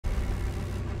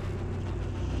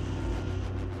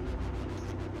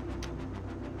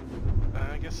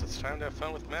guess it's time to have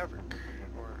fun with Maverick.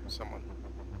 Or someone.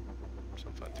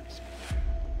 Some fun to be speaking.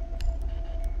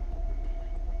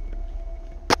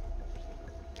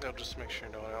 I'll just make sure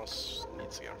no one else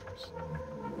needs to go first.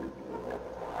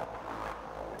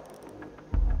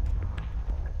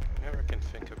 Maverick and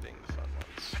Finka being the fun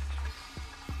ones.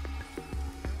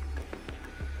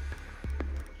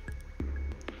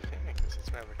 Okay, I guess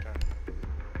it's Maverick time.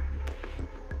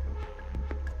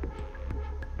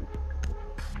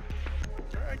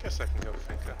 Or I guess I can go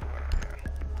Finka.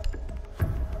 Yeah.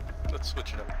 Let's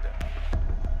switch it up a bit.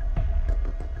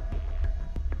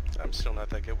 I'm still not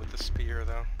that good with the spear,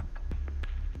 though.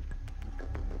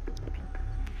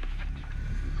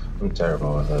 I'm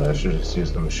terrible with it. I should just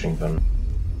use the machine gun.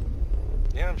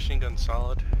 Yeah, machine gun's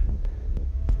solid.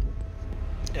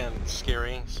 And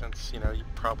scary, since, you know, you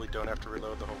probably don't have to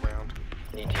reload the whole round.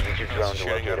 Need to use your drone to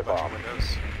locate a bomb.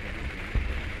 Windows.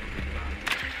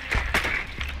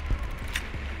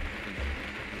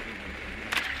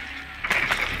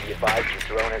 Be advised your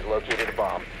drone has located a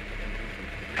bomb.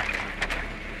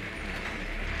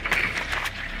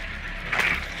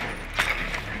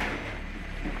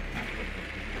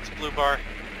 It's Blue Bar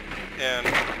and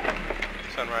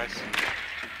Sunrise.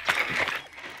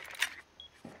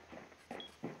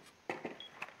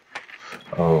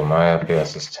 Oh, my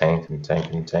FPS is tanking.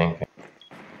 10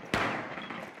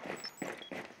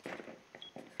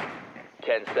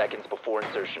 seconds before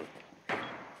insertion.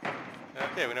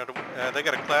 Okay, we know they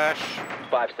got a clash.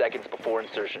 5 seconds before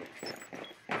insertion.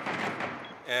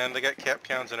 And they got cap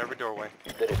cans in every doorway.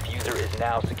 The diffuser is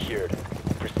now secured.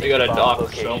 Proceed They got to a bomb dock,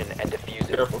 location so and defuse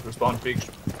it. careful for spawn peaks.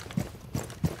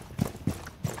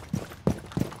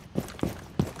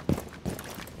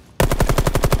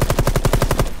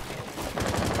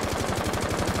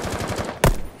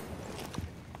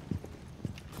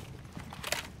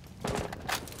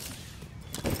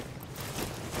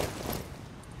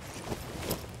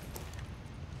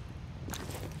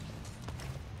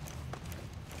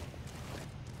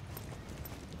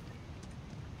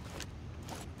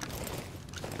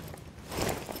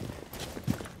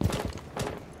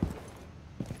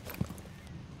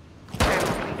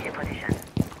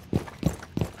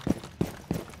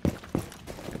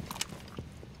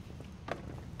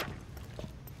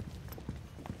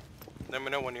 Let me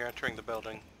know when you're entering the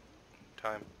building.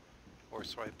 Time. Or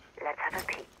swipe. Let's have a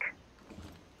peek.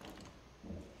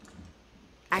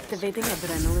 Activating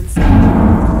adrenaline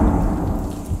signal.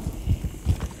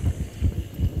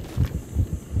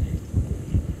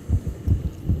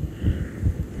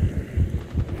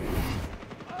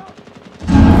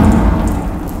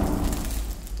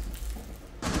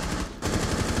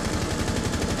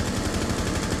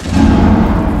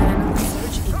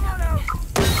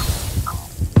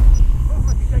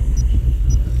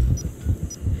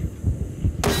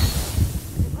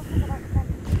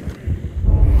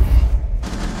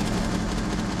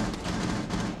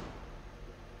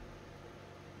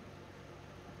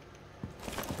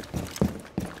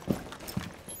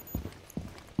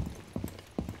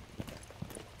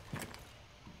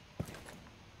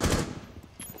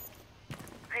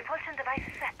 Repulsion device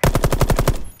set.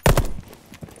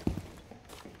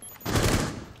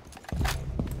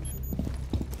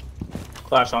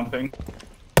 Clash on ping.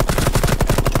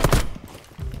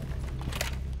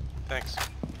 Thanks.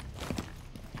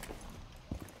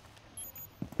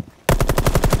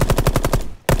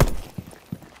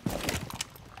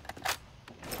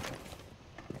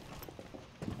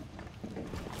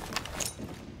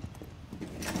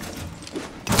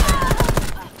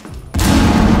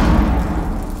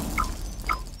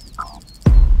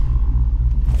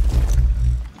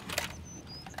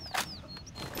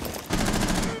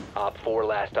 Op 4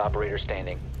 last operator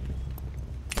standing.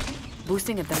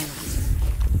 Boosting adrenaline.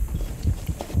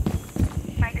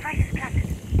 My device is planted.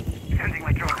 Sending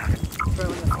my drone out.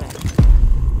 Throwing a flare.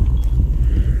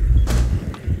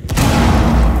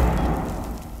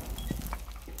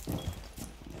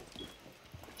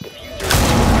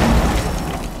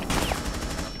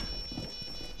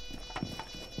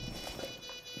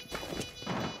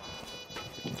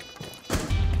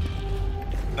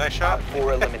 Nice shot. Op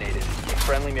 4 eliminated.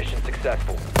 Friendly mission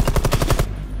successful.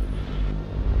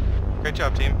 Great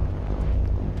job, team.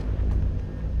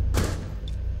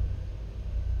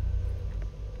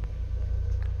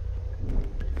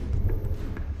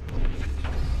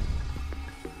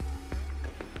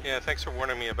 Yeah, thanks for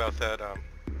warning me about that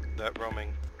that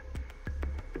roaming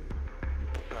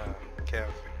cav.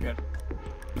 Yeah.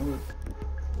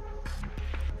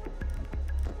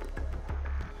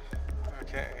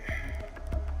 Okay.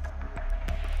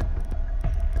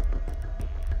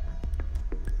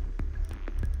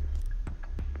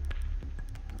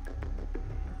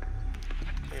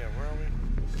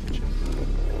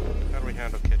 we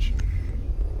handle kitchen?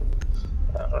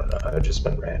 I don't know. I've just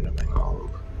been randoming all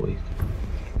week.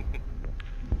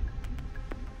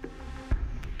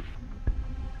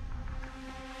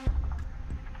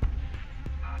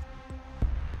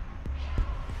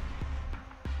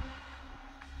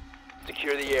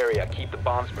 Secure the area. Keep the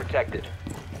bombs protected.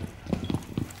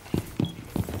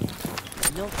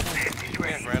 No fun.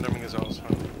 Yeah, randoming is always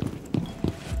fun.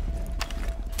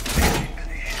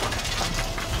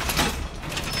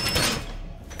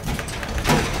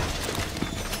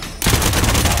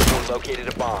 Located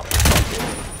a bomb.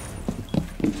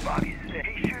 Bobby said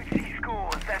he shoots, he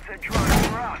scores. That's a drone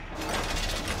for us.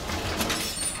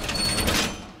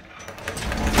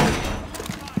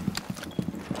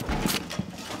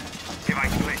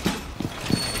 Device split.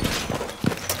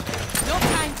 No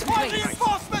time to waste.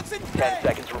 10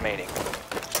 seconds remaining.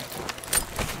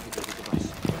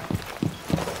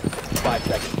 5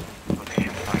 seconds.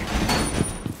 Position fire.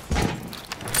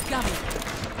 Got me.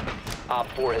 Op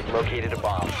 4 has located a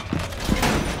bomb.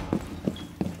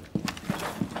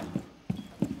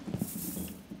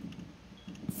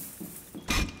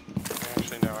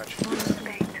 Actually, no, I should do that.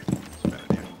 Eight. It's a bad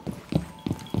idea.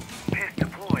 Piss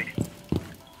deployed.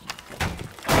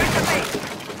 With the bait.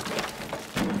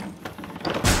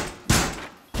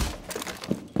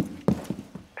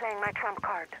 Playing my trump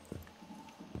card.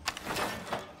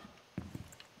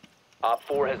 Op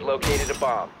 4 has located a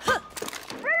bomb.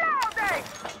 Reloading!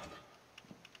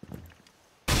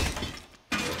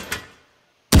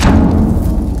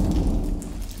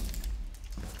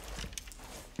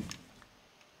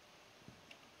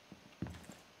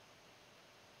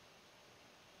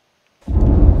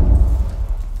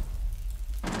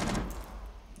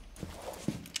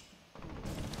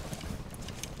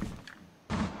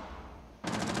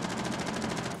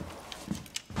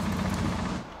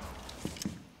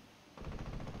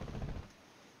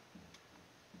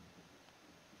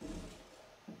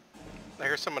 I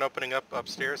hear someone opening up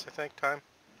upstairs, I think. Time.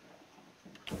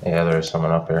 Yeah, there's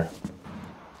someone up here.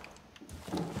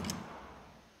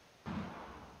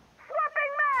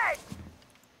 Swapping mag!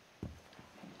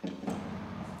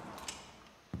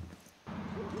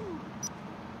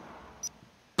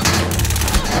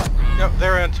 Yep,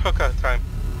 they're in hookah time.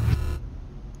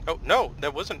 Oh, no,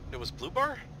 that wasn't. It was blue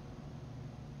bar? I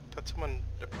thought someone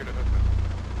appeared at hookah.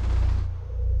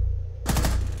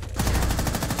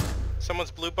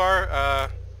 Someone's blue bar.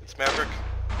 It's Maverick.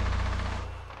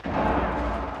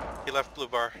 He left blue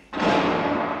bar.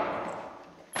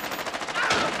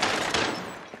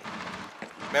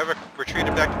 Maverick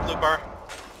retreated back to blue bar.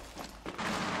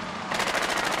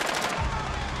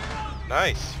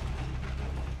 Nice.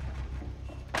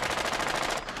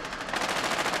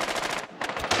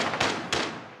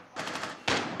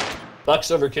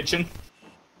 Bucks over kitchen.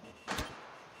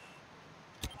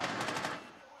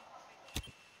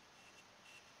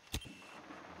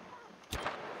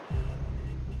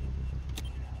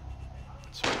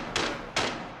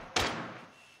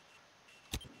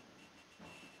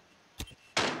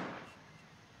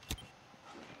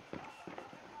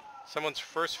 Someone's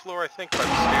first floor, I think, by the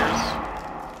stairs.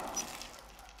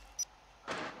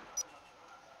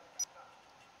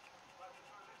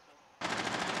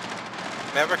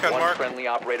 Maverick on One mark. friendly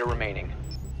operator remaining.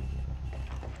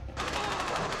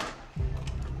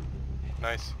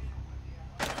 Nice.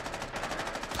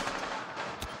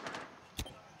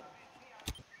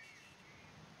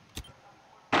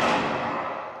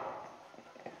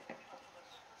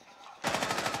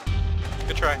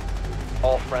 Good try.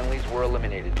 All friendlies were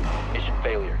eliminated. Mission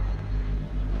failure.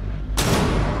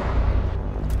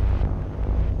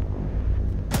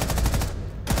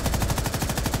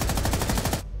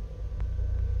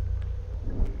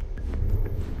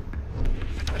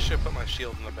 I should put my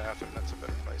shield in the bathroom. That's a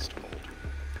better place to hold.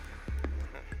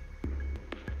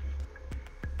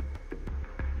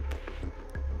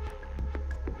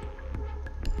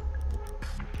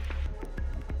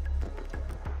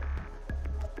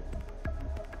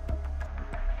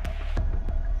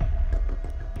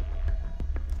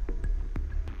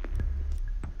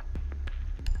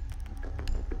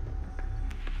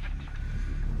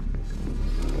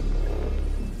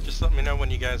 Just let me know when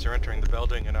you guys are entering the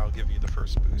building and I'll give you the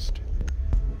first boost.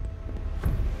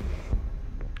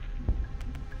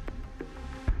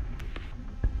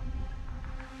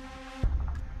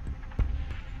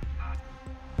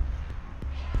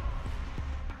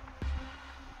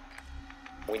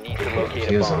 We need to locate a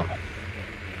Confuse bomb. him.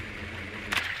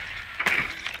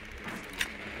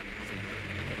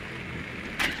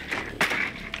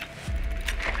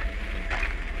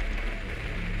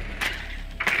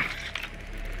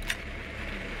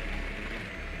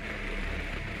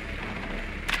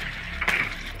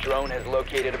 drone has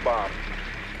located a bomb.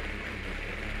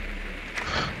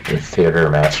 The theater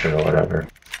master or whatever.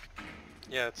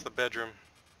 Yeah, it's the bedroom.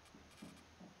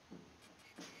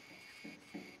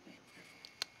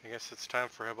 I guess it's time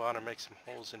for Hibana to make some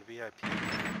holes in VIP.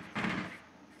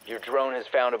 Your drone has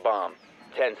found a bomb.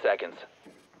 10 seconds.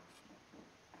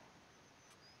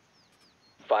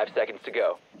 5 seconds to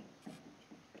go.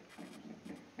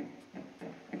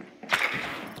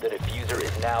 The diffuser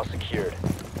is now secured.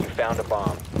 You found a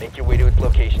bomb. Make your way to its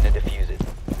location and defuse it.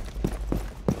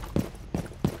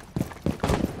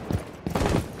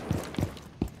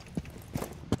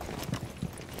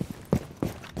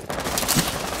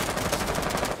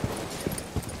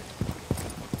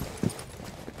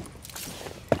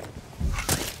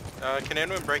 Can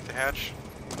anyone break the hatch?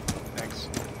 Thanks.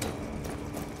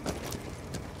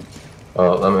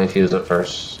 Oh, let me fuse it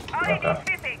first. Already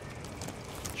Okay. fitting.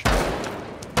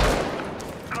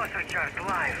 Cluster charge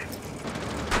live.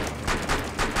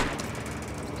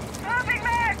 Moving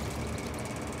back!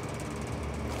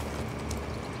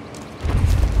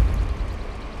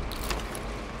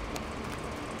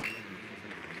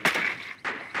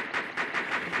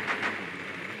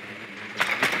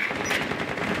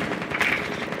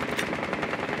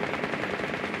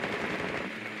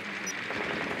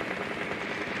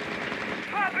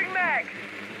 Popping mag!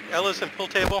 Ella's and pool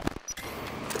table.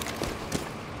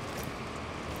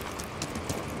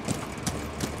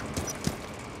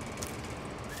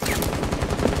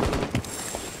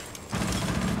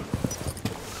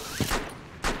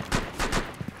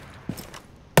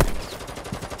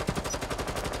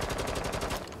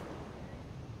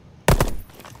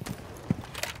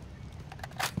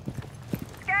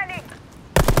 Scanning!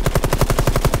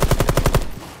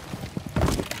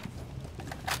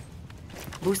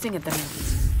 Boosting adrenaline.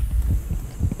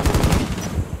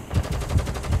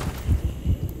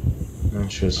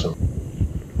 Choose some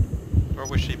Or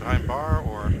was she behind bar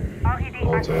or? RED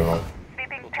pool active. table.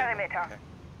 Sweeping Pool table? perimeter. Okay.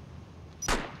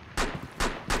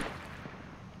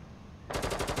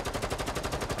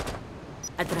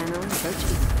 Adrenaline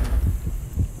searching.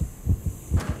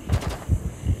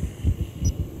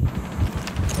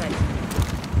 Right.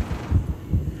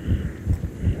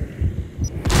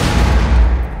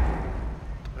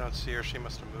 I don't see her. She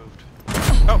must have moved.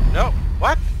 Oh no!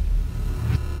 What?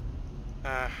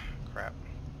 Crap.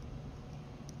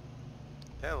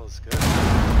 That was good.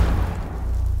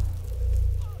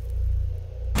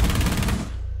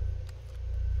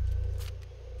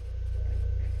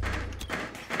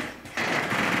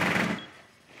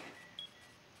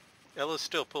 Ella's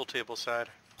still pool table side.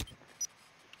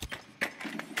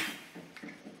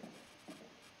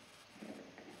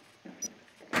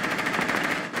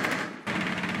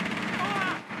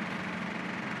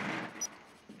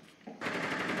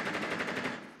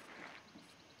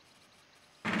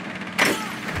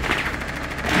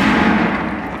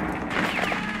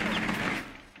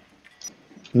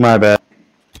 My bad.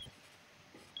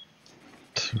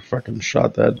 Fucking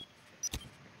shot that.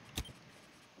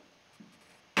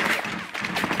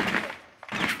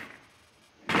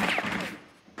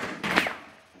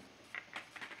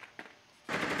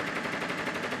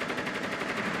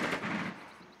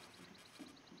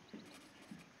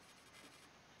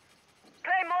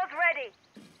 Claymore's ready.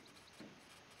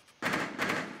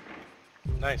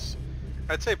 Nice.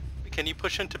 I'd say, can you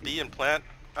push into B and plant?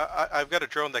 I've got a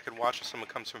drone that can watch if someone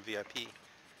comes from VIP.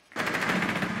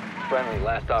 Friendly,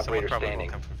 last Someone operator probably will standing.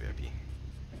 come from VIP.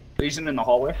 Reason in the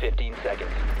hallway. 15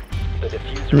 seconds. The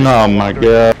diffuser is Oh no my longer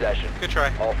God. in possession. Good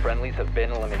try. All friendlies have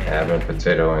been eliminated. Yeah, I've been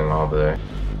potatoing all day.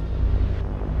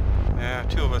 Yeah,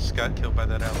 2 of us got killed by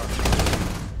that Ella.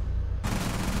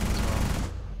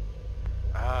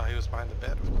 Ah, he was behind the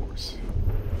bed, of course.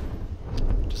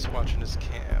 Just watching his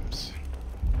cams.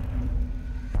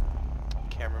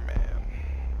 Cameraman.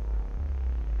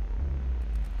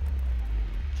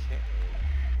 Okay.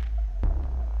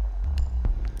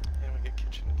 And we get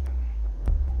kitchen again.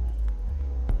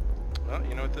 Well,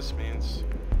 you know what this means.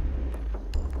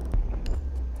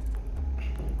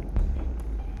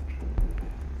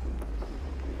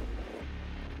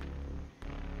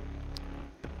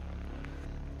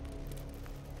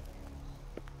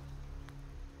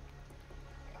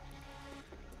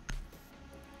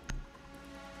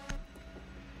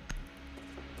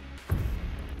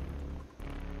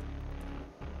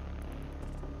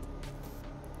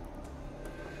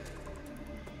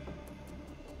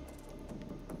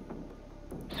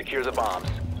 Secure the bombs.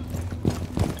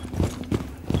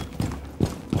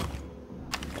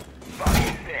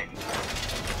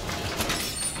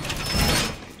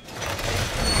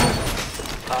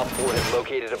 Op 4 has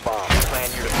located a bomb. Plan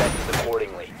your defenses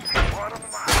accordingly. One on the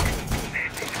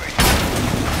mark.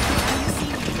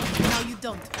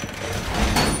 don't.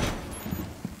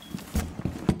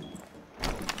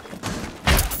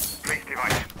 Place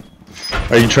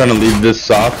device. Are you trying to leave this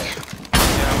soft?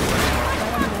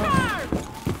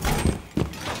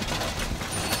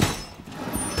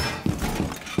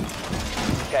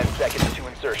 10 seconds to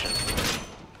insertion.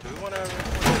 Do we want to?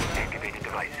 Activated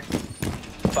device.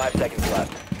 5 seconds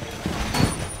left.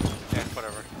 Yeah,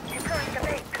 whatever. Deploying the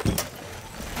link.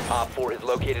 Op 4 has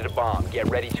located a bomb. Get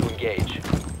ready to engage.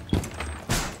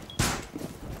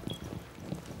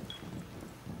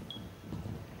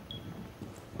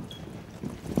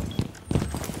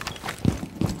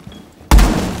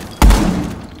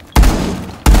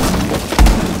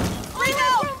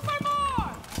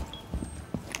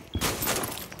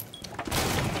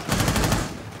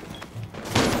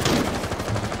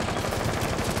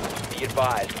 Be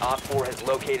advised, Op 4 has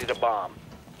located a bomb.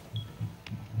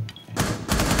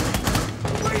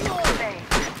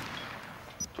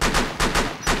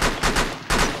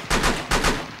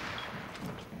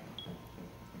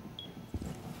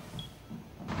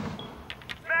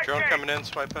 Drone coming in,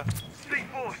 Swiper.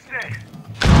 C4 set.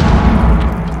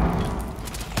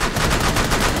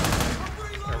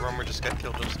 Our roamer just got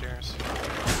killed upstairs.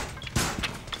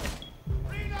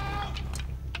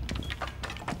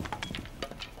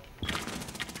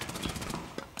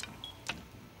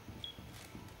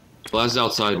 Blaz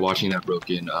outside watching that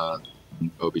broken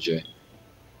OBJ.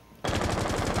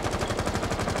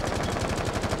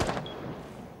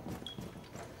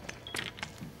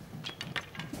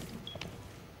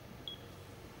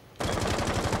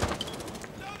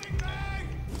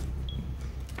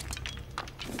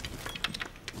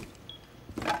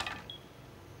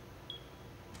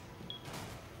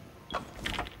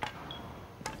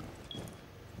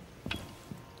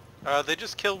 They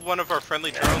just killed one of our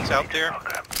friendly drones out there.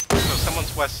 So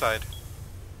someone's west side.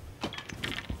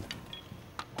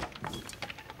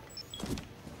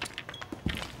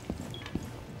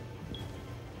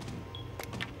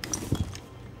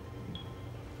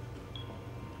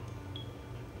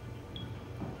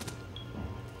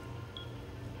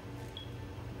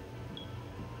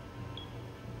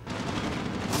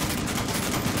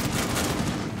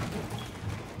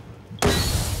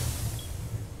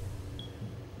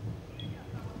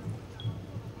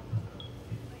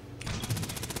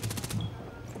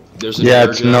 There's an Yeah, airdrop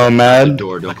it's at the Nomad.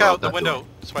 door. Don't Look go out the that window. door.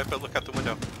 Swipe out, look out the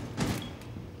window.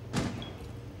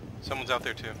 Someone's out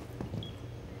there too.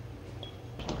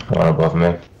 One above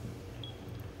me.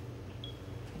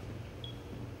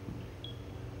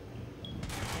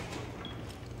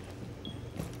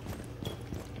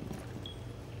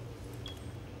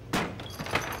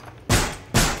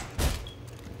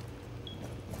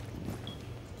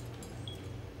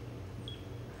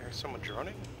 There's someone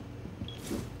droning?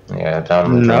 Yeah,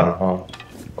 down the No. drone hall.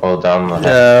 Oh, down the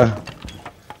Yeah.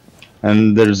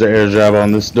 And there's an airdrop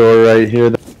on this door right here.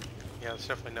 Yeah, there's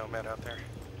definitely Nomad out there.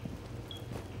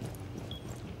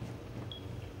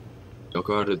 Don't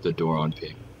go out at the door on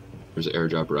ping. There's an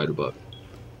airdrop right above.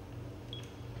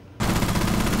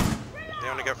 They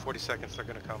only got 40 seconds, they're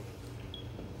gonna come.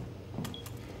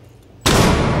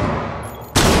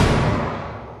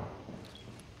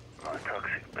 Our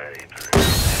toxic babes.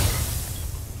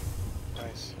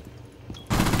 Nice.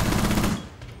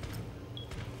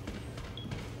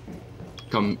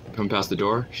 Come past the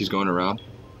door. She's going around.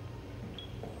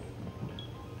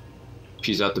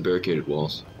 She's at the barricaded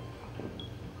walls.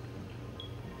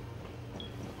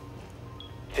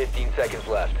 15 seconds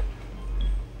left.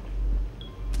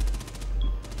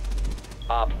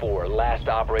 Op 4, last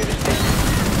operator standing.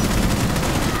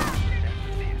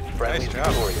 Friendly Nice job.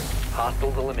 victorious.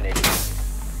 Hostiles eliminated.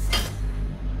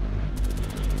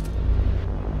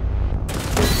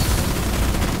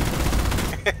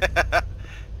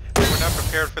 We're not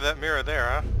prepared for that mirror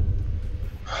there,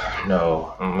 huh?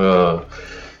 No.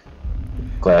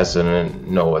 Glass didn't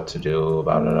know what to do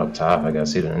about it up top. I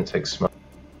guess he didn't take smoke.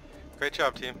 Great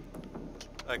job, team.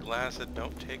 A glass that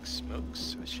don't take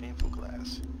smokes. A shameful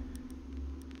glass.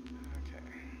 Okay.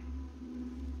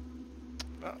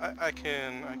 Well, I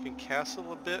can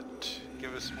castle a bit.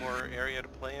 Give us more area to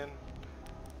play in.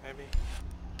 Maybe.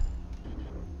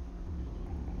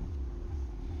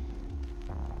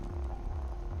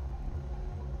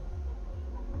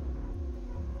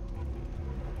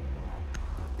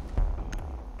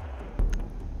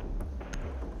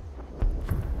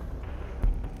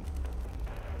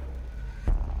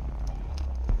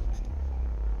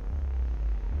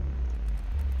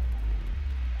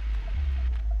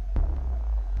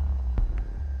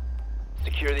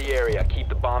 Secure the area. Keep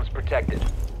the bombs protected.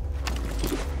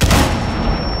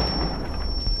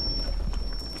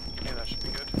 Yeah, that should be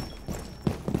good.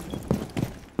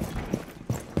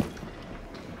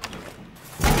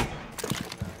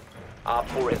 Op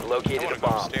 4 has I located wanna a go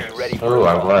bomb. upstairs. Be ready for Oh,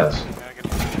 I'm assault. glass. Yeah, I need to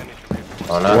reinforce.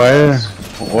 Oh, not Why? glass.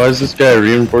 Why is this guy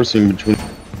reinforcing between?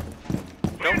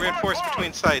 Don't reinforce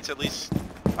between sites, at least,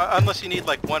 unless you need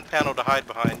like one panel to hide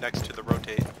behind next to the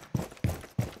rotate.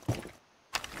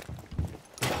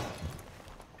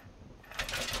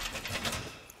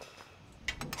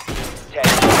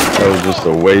 That was just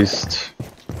a waste.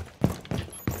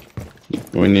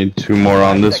 We need 2 more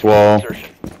on this wall.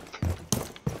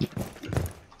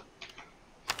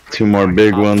 2 more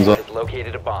big Op ones 4 up. has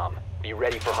located a bomb. Be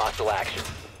ready for hostile action.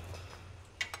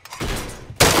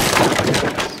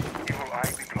 Evil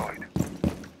eye deployed.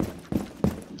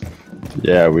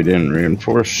 Yeah, we didn't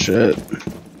reinforce shit.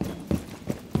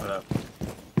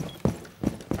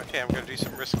 Okay, I'm gonna do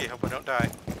something risky, hope I don't die.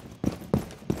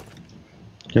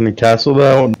 Can you castle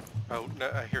that one? Oh, no,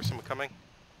 I hear someone coming.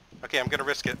 Okay, I'm gonna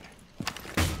risk it.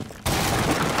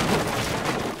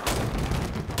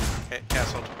 Okay,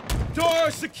 castled.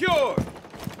 Door secured!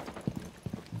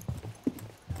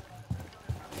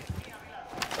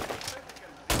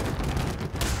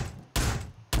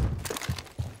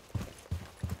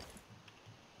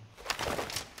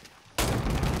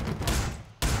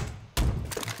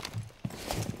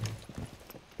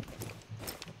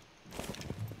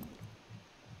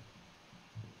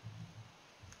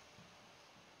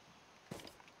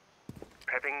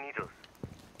 Prepping needles.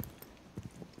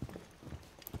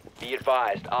 Be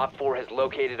advised, Op 4 has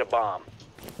located a bomb.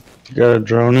 You got a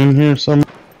drone in here somewhere?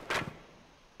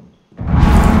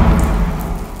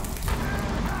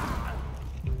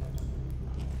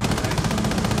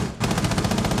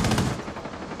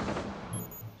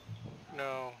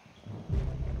 No.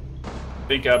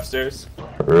 Think upstairs.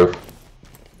 Roof.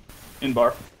 In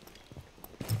bar.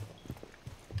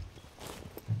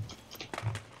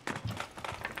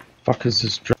 Fuck is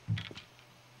this drone?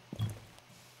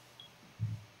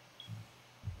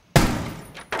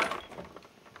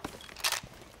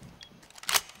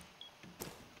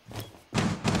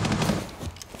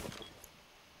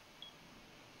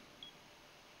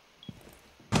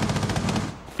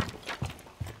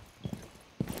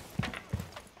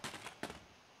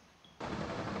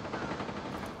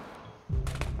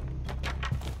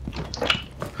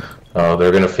 Oh,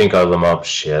 they're gonna think all them up.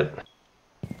 Shit.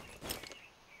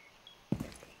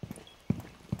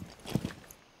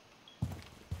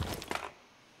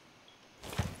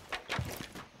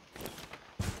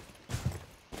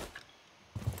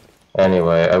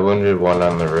 Anyway, I wounded one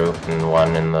on the roof and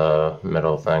one in the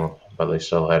middle thing, but they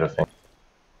still had a thing.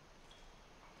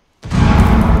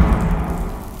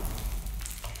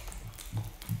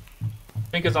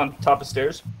 Think it's on top of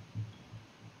stairs.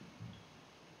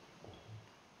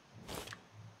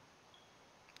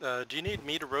 Do you need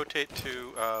me to rotate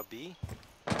to B?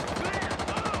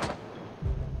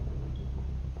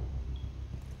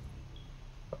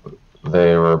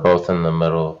 They were both in the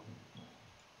middle.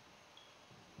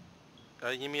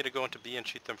 You need me to go into B and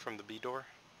shoot them from the B door?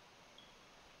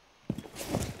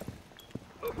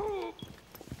 Oh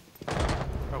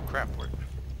crap, where?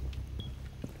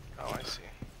 Oh, I see.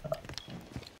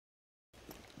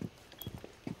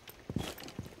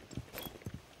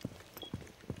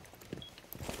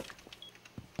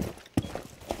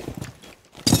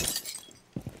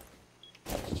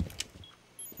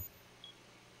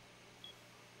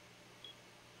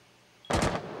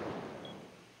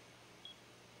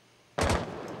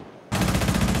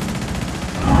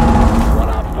 One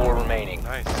Op 4 remaining.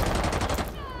 Nice.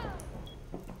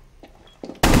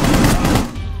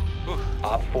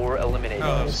 Op 4 eliminated.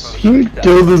 Oh, that was close. You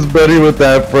killed his buddy with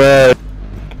that frag.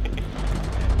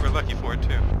 We're lucky for it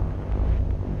too.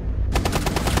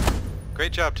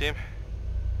 Great job, team.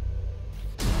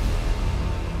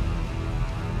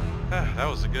 Ah, that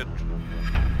was a good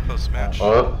close match.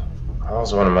 Well, that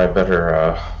was one of my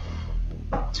better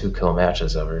 2-kill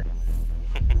matches ever.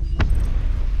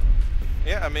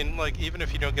 Yeah, I mean, like, even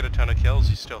if you don't get a ton of kills,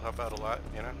 you still help out a lot,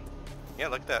 you know? Yeah,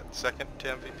 look at that. Second to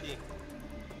MVP.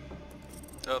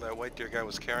 Oh, that white deer guy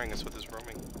was carrying us with his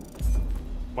roaming.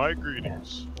 My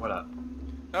greetings. What up?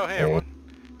 Oh, hey, Hey. everyone.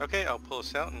 Okay, I'll pull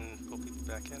us out and pull people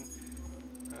back in.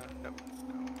 Nope.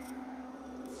 No.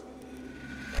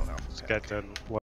 Oh, no. Let's get done.